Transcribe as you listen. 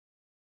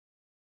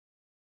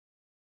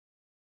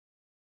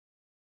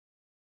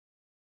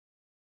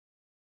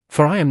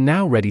For I am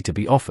now ready to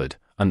be offered,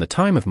 and the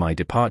time of my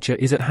departure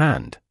is at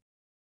hand.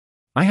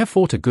 I have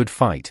fought a good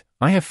fight,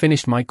 I have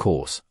finished my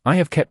course, I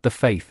have kept the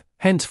faith.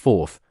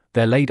 Henceforth,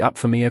 there laid up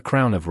for me a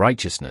crown of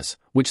righteousness,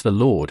 which the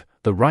Lord,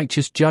 the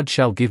righteous judge,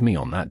 shall give me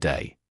on that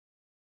day.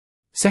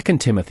 2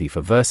 Timothy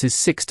 4 verses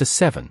 6 to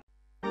 7.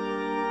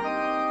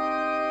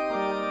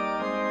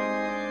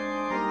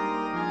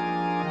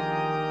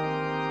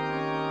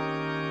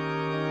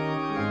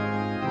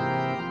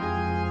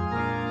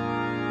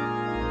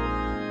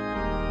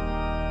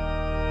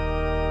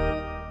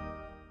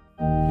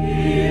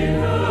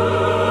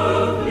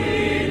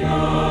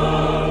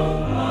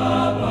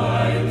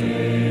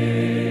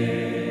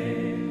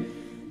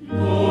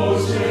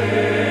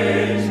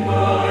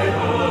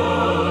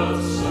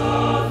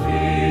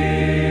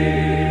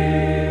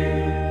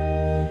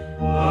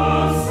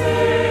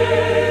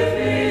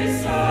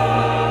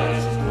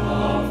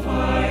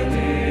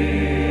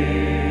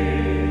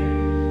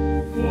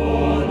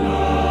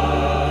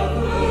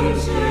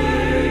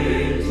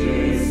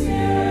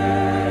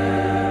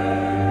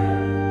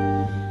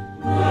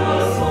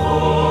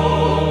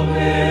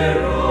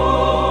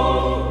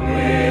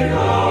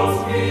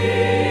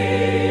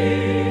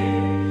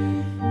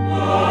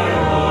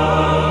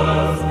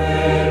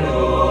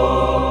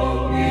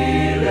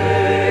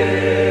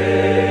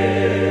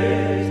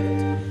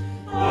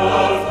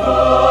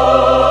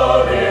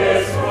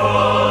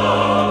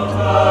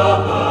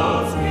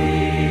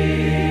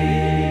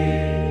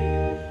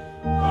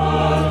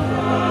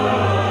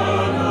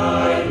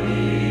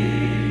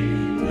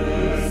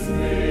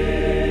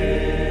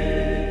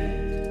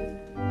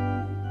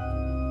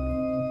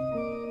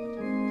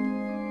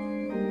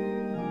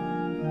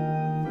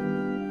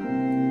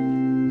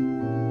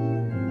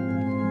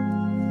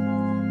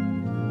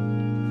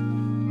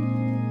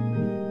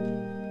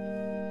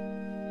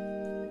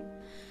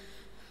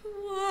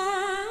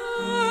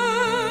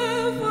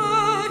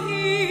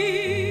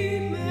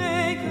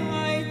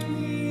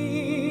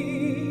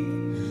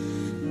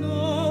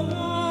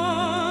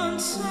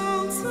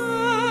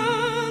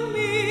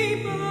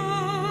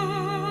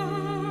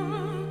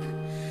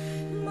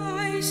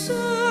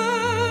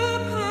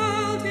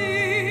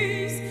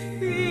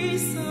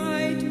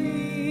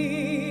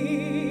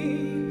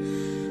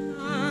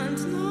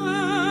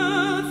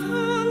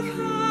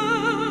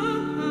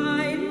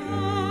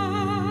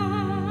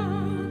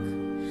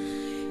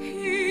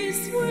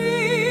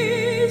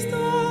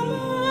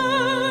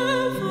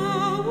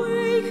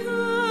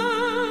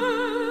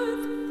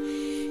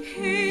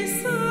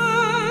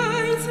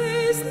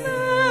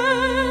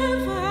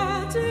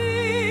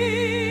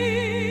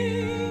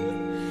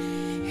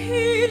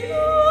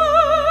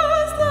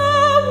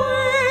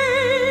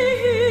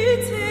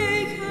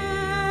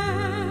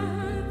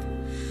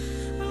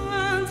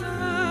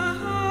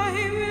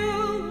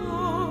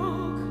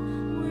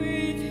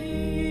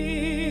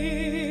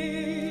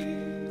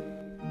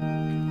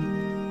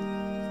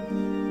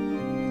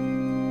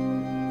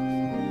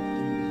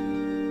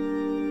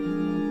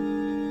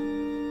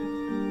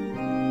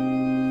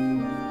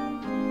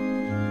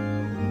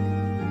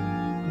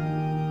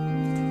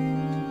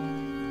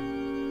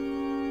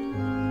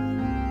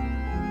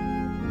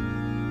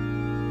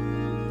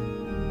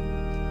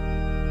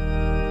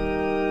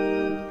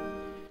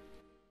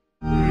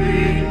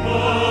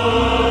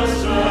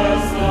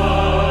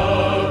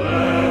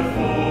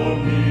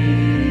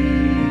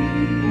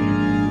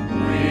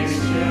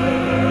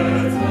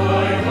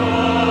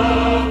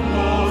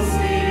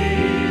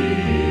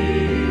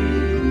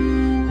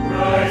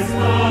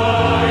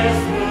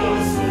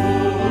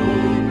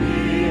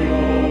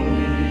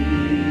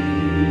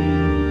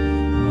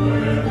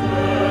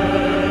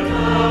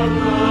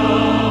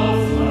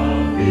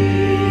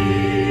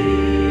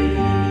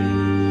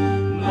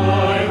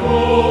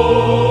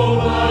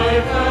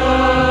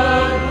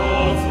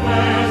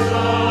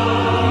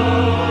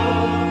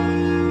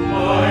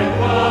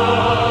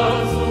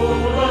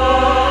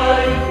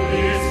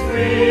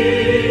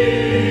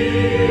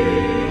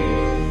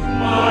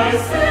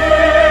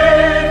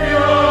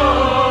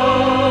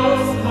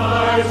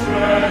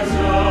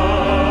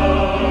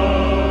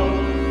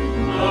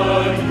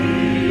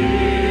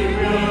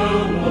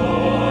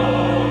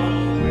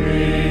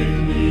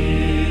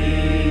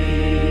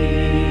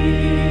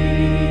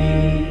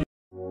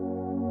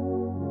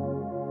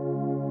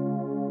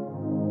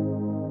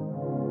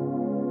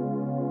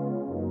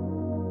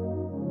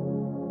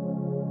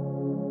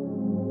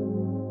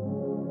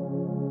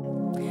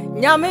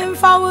 Nyamin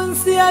found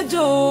sia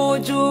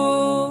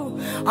Jojo.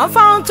 I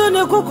found to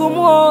the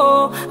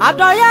Kukumo.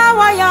 Adoya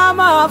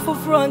Wayama for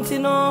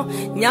frontino.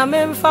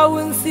 Nyamin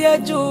found sia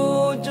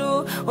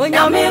Jojo. Oh,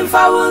 Nyamin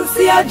found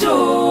sia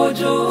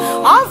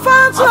Jojo. I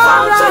found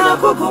to the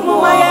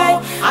Kukumo.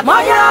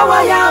 Maya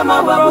Wayama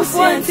for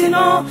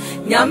frontino.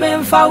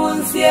 Nyamin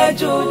found sia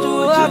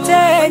Jojo.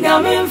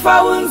 Nyamin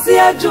found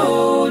sia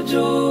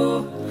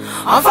Jojo.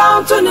 I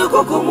found to the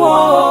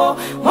Kukumo.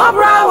 My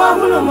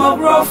brow, my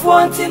bro,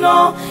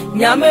 Fontino.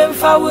 Nyamin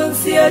found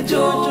sia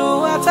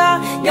Jojo.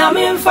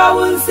 Nyamin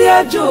found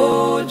sia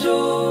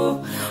Jojo.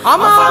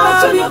 I'm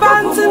out to the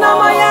Bantina,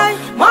 my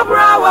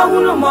mabra wa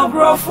hunu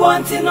mabro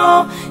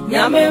fontino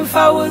nyame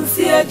mfa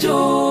wonsi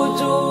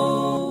ejojo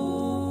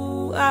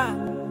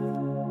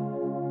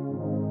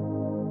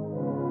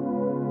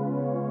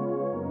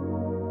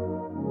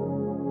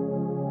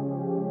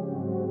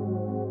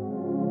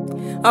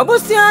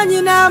Abusia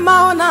nyina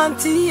ma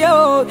onanti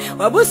yo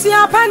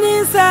abusia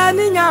panisa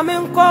ni nyame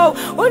nko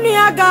onu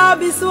aga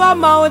bisu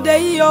ma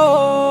ode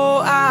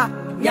yo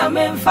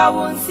nyame mfa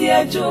wonsi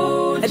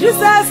ejojo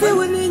edusasi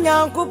woni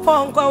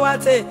nyankopon kwa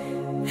wate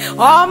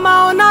o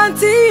ma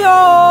onanti yo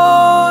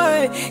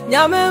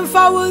nyame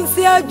mfa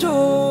wonsi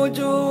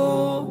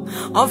ejojo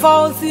onfa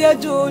wonsi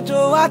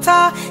ejojo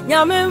ata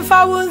nyame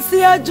mfa wonsi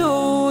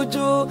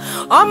ejojo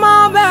o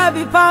ma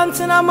baby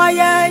pantina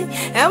maye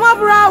e ma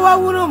bra wa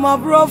wunu ma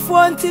bro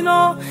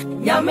fontino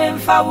nyame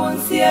mfa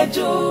wonsi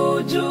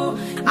ejojo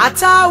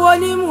ata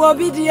wonim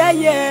obidiye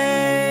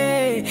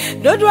ye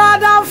dodo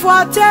adam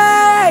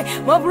fuate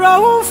mo bro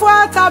hu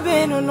fuata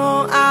benu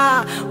no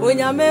o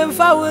nyame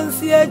mfa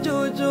wonsi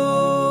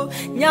ejojo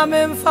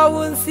nyame mfa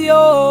wonsi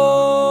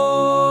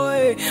o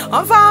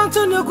onfa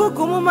ntunu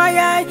kukumu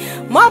maye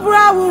mo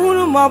bra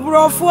wunu mo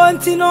bro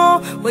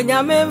fontino o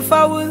nyame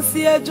mfa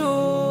wonsi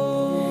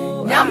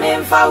ejojo nyame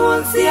mfa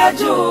wonsi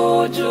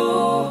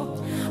ejojo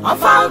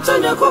onfa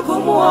ntunu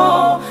kukumu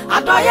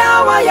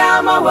adoya wa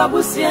ya ma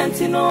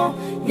wabusientino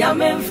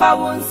nyame mfa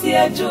wonsi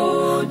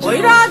ejojo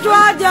oira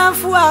dwa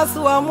jamfu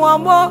aso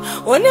amuambo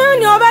oni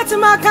ni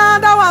obetima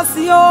kanda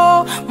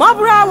wasio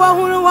mabra wa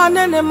hunu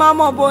wanene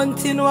mama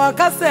bontino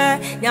akase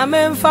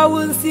nyame mfa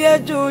wonsi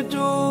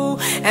ejojo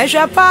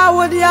ehwe pa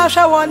wodi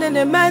ahwe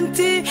wonene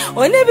menti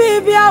oni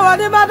bibia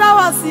wodi bada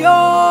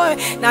wasio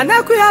na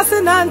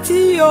nakuyase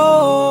nanti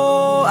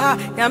yo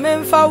nyame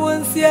mfa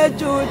wonsi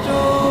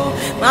ejojo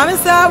mami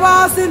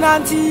sawa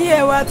sinanti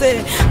ye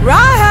wate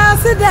raha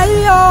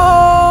sidayo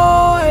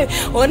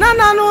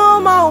onana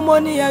no ma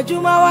omoni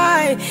ajuma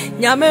wai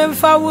nyame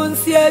mfa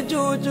wonsi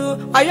ejojo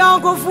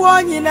ayonkofu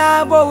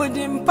onyina bo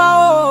wudi mpa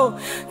o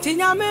ti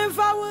nyame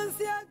mfa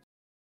wonsi